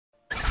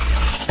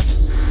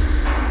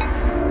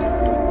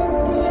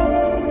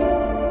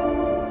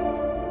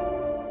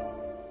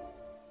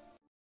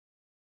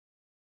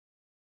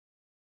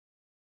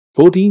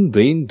14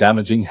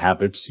 brain-damaging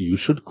habits you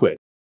should quit.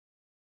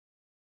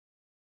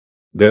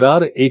 There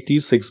are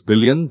 86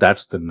 billion,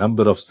 that's the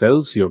number of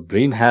cells your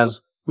brain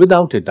has,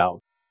 without a doubt.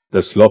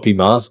 The sloppy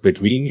mass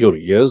between your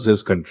ears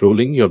is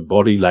controlling your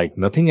body like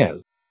nothing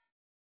else.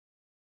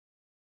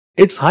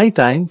 It's high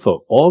time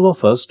for all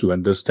of us to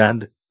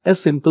understand a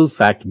simple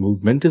fact: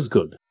 movement is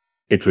good.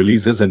 It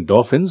releases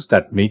endorphins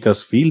that make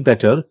us feel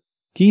better,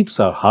 keeps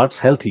our hearts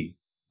healthy,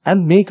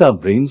 and make our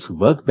brains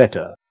work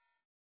better.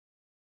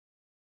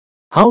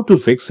 How to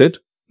fix it?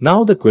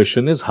 Now the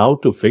question is how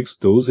to fix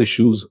those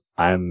issues.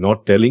 I am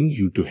not telling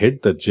you to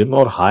hit the gym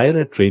or hire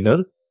a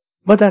trainer,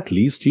 but at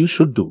least you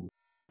should do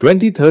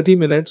 20-30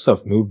 minutes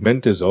of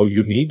movement is all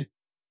you need.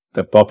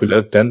 The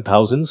popular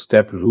 10,000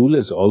 step rule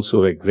is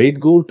also a great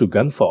goal to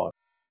gun for.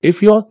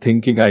 If you're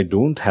thinking I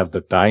don't have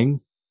the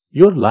time,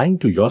 you're lying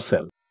to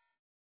yourself.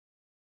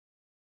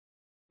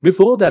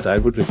 Before that, I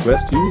would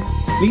request you,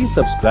 please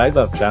subscribe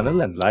our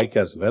channel and like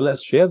as well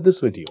as share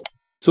this video,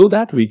 so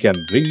that we can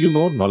bring you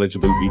more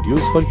knowledgeable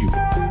videos for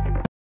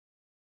you.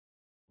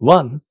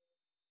 1.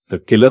 The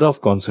killer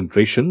of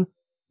concentration.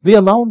 The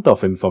amount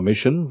of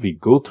information we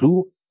go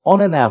through on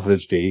an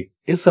average day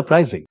is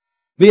surprising.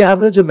 The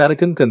average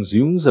American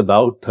consumes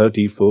about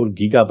 34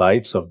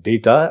 gigabytes of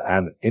data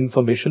and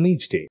information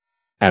each day,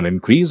 an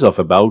increase of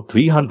about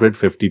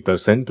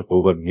 350%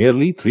 over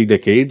nearly 3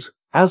 decades,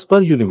 as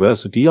per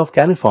University of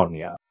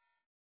California.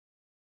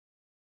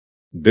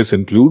 This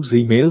includes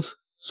emails,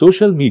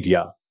 social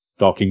media,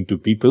 talking to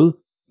people,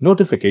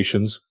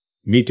 notifications,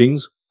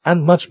 meetings,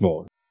 and much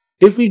more.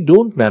 If we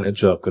don't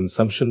manage our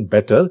consumption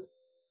better,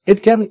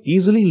 it can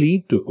easily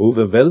lead to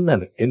overwhelm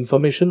and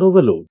information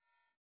overload.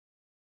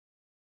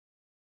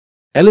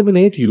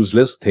 Eliminate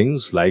useless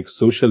things like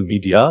social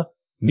media,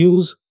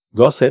 news,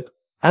 gossip,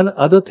 and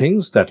other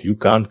things that you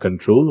can't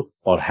control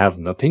or have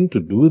nothing to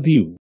do with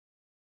you.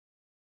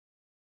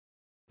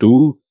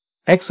 2.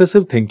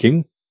 Excessive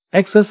thinking.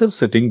 Excessive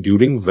sitting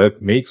during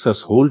work makes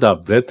us hold our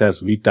breath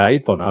as we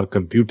type on our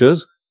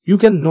computers. You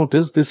can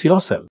notice this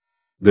yourself.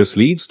 This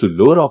leads to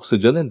lower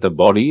oxygen in the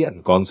body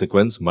and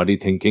consequence muddy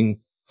thinking,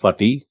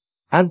 fatigue,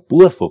 and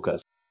poor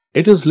focus.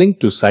 It is linked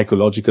to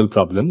psychological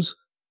problems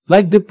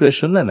like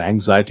depression and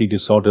anxiety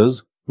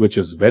disorders, which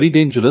is very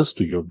dangerous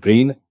to your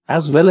brain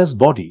as well as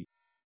body.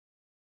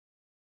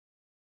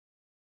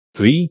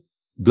 3.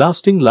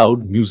 Blasting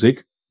loud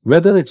music.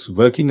 Whether it's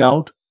working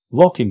out,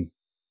 walking,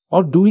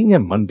 or doing a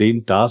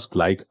mundane task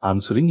like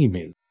answering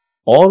email,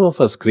 all of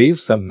us crave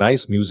some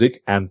nice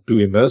music, and to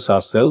immerse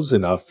ourselves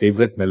in our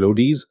favorite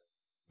melodies,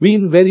 we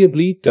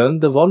invariably turn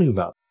the volume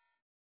up.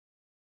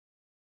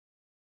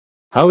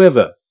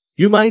 However,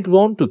 you might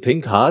want to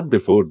think hard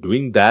before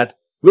doing that.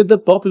 With the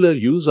popular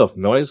use of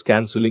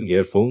noise-cancelling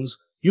earphones,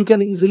 you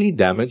can easily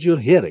damage your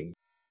hearing.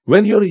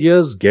 When your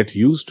ears get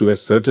used to a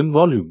certain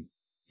volume,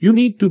 you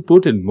need to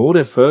put in more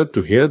effort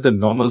to hear the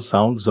normal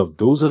sounds of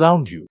those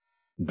around you.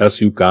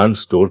 Thus, you can't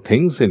store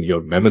things in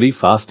your memory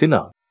fast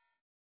enough.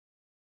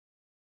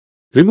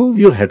 Remove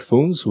your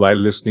headphones while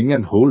listening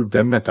and hold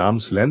them at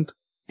arm's length.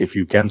 If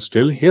you can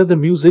still hear the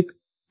music,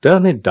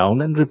 turn it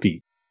down and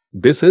repeat.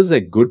 This is a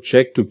good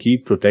check to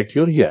protect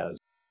your ears.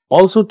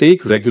 Also,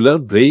 take regular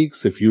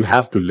breaks if you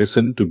have to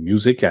listen to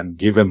music and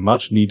give a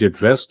much-needed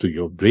rest to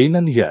your brain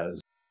and ears.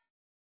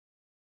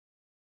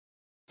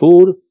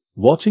 4.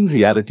 Watching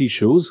reality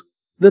shows.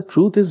 The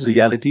truth is,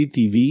 reality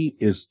TV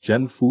is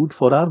junk food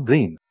for our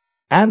brain.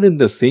 And in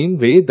the same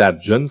way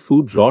that junk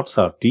food rots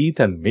our teeth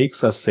and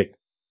makes us sick,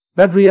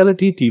 that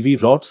reality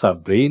TV rots our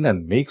brain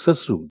and makes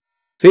us rude,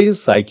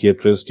 says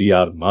psychiatrist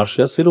Dr.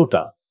 Marcia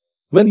Sirota.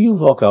 When you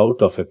walk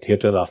out of a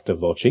theater after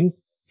watching,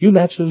 you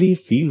naturally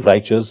feel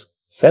righteous,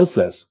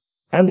 selfless,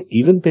 and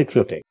even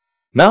patriotic.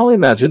 Now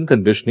imagine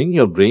conditioning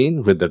your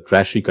brain with the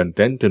trashy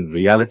content in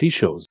reality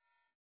shows.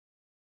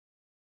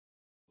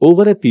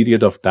 Over a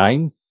period of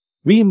time,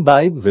 we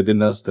imbibe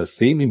within us the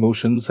same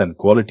emotions and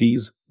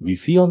qualities we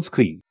see on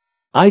screen.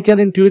 I can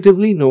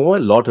intuitively know a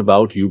lot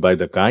about you by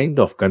the kind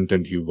of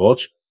content you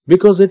watch,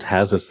 because it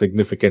has a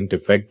significant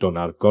effect on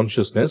our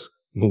consciousness,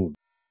 mood,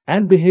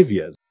 and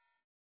behaviors.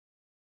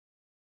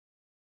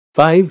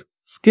 5.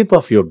 Skip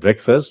off your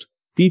breakfast.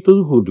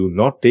 People who do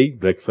not take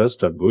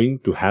breakfast are going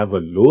to have a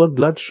lower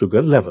blood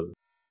sugar level.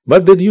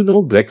 But did you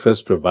know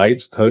breakfast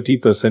provides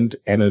 30%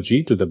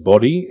 energy to the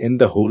body in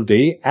the whole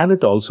day, and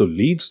it also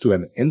leads to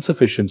an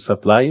insufficient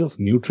supply of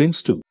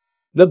nutrients to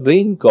the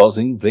brain,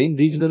 causing brain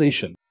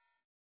degeneration.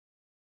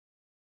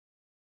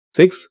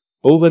 6.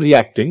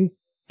 Overreacting.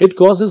 It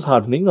causes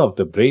hardening of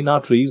the brain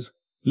arteries,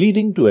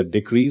 leading to a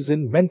decrease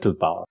in mental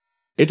power.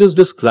 It is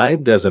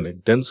described as an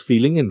intense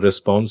feeling in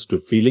response to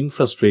feeling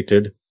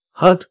frustrated,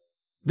 hurt,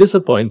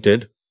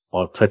 disappointed,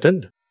 or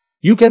threatened.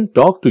 You can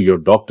talk to your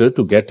doctor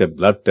to get a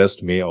blood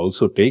test, may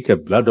also take a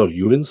blood or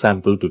urine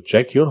sample to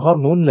check your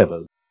hormone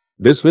level.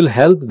 This will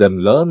help them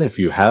learn if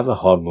you have a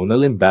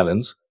hormonal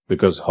imbalance,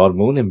 because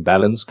hormone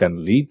imbalance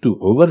can lead to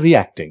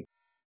overreacting.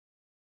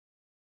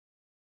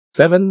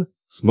 7.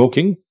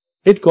 Smoking.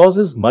 It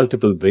causes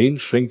multiple brain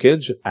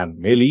shrinkage and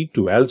may lead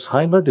to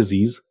Alzheimer's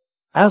disease,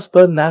 as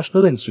per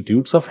National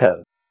Institutes of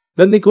Health.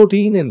 The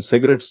nicotine in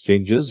cigarettes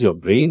changes your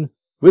brain,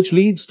 which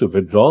leads to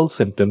withdrawal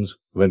symptoms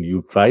when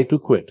you try to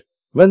quit.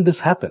 When this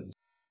happens,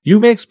 you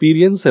may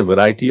experience a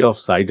variety of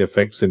side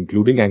effects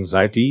including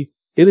anxiety,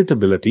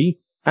 irritability,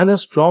 and a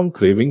strong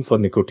craving for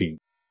nicotine.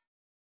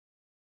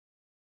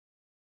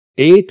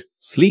 8.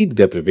 Sleep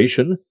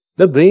deprivation.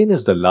 The brain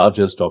is the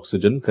largest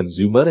oxygen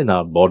consumer in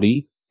our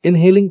body.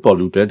 Inhaling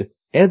polluted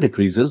air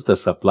decreases the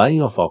supply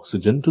of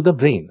oxygen to the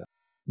brain,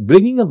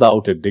 bringing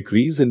about a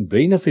decrease in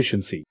brain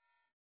efficiency.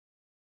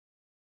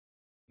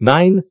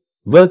 9.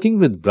 Working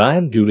with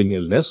brain during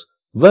illness.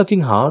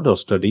 Working hard or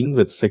studying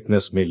with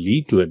sickness may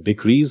lead to a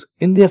decrease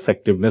in the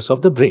effectiveness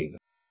of the brain.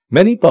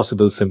 Many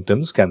possible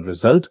symptoms can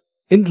result,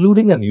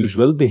 including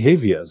unusual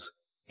behaviors,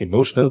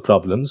 emotional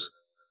problems,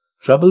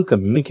 trouble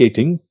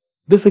communicating,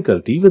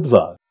 difficulty with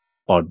work,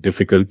 or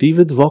difficulty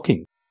with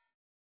walking.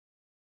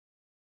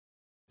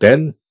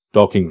 10.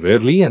 Talking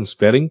rarely and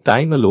sparing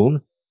time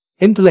alone.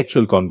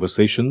 Intellectual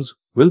conversations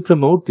will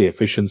promote the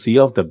efficiency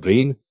of the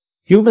brain.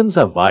 Humans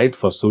are wired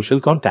for social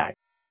contact.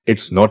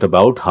 It's not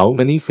about how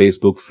many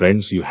Facebook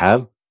friends you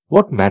have.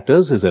 What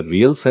matters is a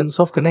real sense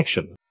of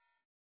connection.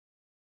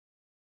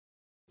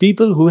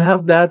 People who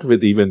have that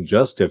with even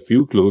just a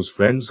few close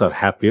friends are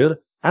happier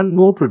and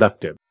more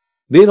productive.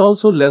 They're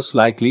also less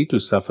likely to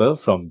suffer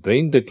from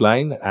brain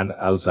decline and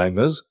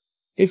Alzheimer's.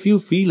 If you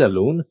feel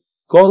alone,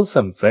 call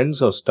some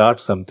friends or start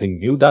something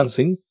new: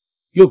 dancing,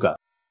 yoga,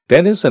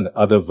 tennis, and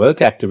other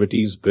work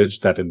activities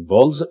bridge that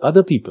involves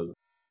other people.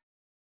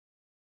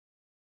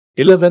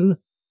 11.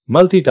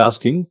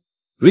 Multitasking.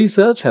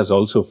 Research has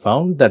also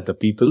found that the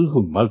people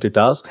who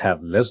multitask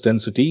have less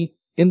density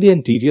in the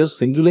anterior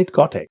cingulate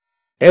cortex,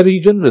 a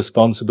region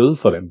responsible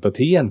for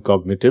empathy and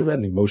cognitive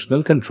and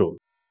emotional control.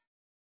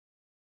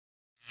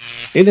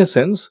 In a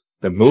sense,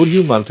 the more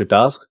you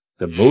multitask,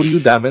 the more you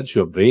damage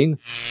your brain.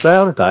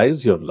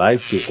 Prioritize your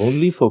life to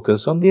only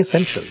focus on the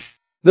essential.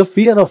 The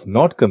fear of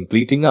not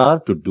completing our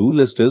to-do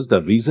list is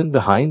the reason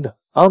behind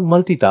our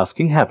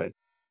multitasking habit.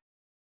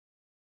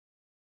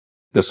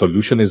 The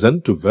solution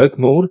isn't to work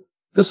more.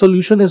 The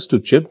solution is to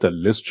chip the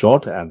list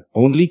short and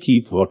only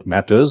keep what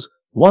matters.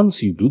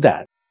 Once you do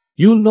that,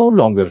 you'll no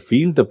longer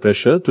feel the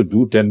pressure to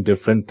do 10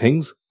 different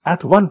things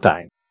at one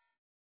time.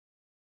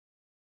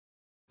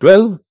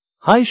 12.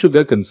 High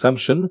sugar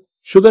consumption.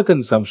 Sugar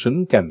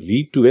consumption can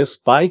lead to a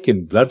spike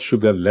in blood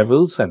sugar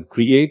levels and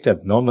create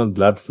abnormal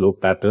blood flow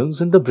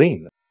patterns in the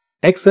brain.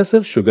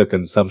 Excessive sugar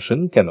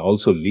consumption can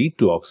also lead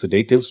to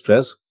oxidative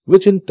stress,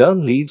 which in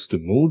turn leads to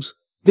moods,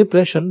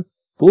 depression,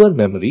 poor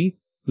memory,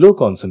 low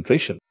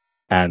concentration,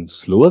 and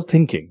slower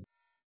thinking.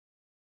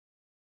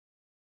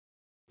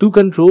 To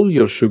control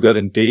your sugar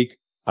intake,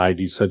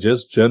 I'd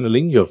suggest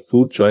journaling your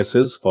food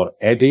choices for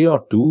a day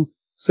or two.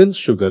 Since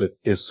sugar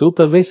is so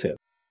pervasive,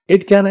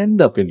 it can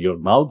end up in your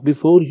mouth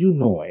before you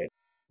know it.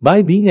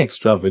 By being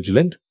extra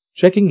vigilant,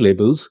 checking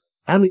labels,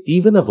 and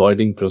even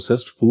avoiding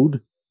processed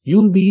food,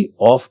 you'll be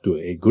off to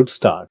a good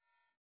start.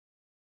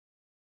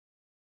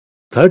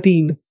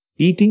 13.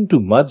 Eating too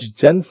much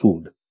junk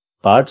food.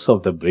 Parts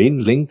of the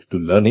brain linked to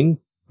learning,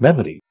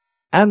 memory,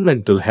 and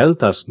mental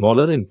health are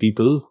smaller in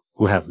people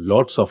who have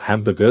lots of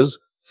hamburgers,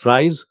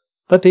 fries,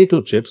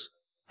 potato chips,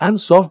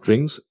 and soft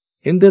drinks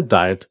in their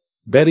diet.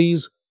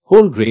 Berries,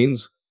 whole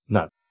grains,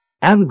 nuts,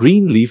 and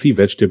green leafy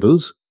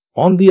vegetables,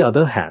 on the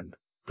other hand,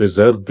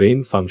 preserve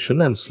brain function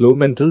and slow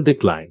mental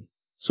decline.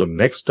 So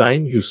next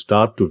time you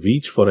start to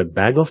reach for a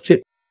bag of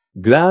chips,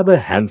 grab a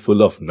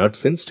handful of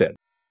nuts instead.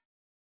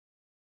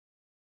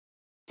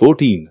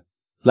 14.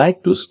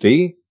 Like to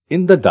stay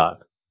in the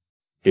dark.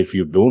 If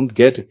you don't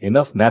get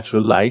enough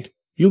natural light,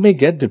 you may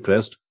get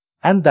depressed,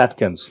 and that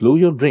can slow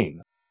your brain.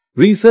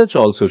 Research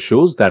also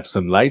shows that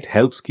sunlight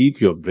helps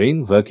keep your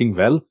brain working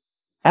well,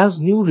 as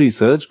new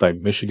research by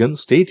Michigan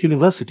State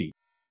University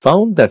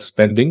found that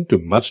spending too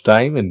much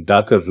time in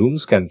darker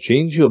rooms can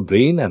change your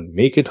brain and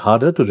make it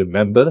harder to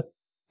remember,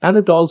 and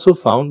it also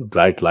found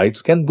bright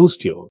lights can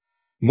boost your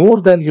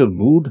more than your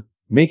mood,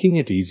 making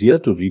it easier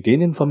to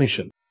retain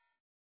information.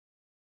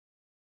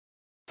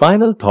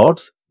 Final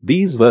thoughts.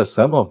 These were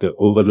some of the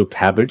overlooked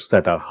habits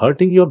that are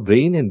hurting your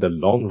brain in the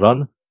long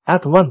run.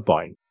 At one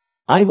point,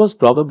 I was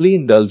probably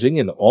indulging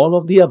in all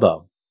of the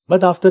above,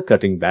 but after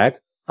cutting back,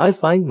 I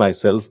find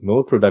myself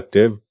more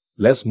productive,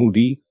 less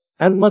moody,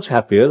 and much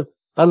happier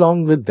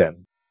along with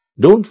them.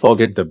 Don't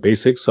forget the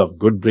basics of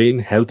good brain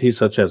health,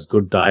 such as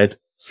good diet,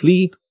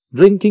 sleep,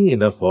 drinking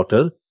enough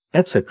water,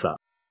 etc.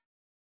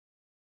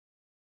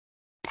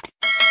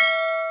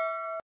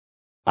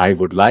 I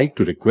would like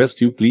to request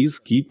you please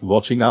keep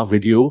watching our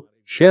video,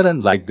 share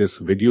and like this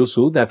video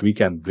so that we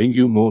can bring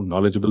you more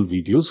knowledgeable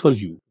videos for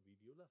you.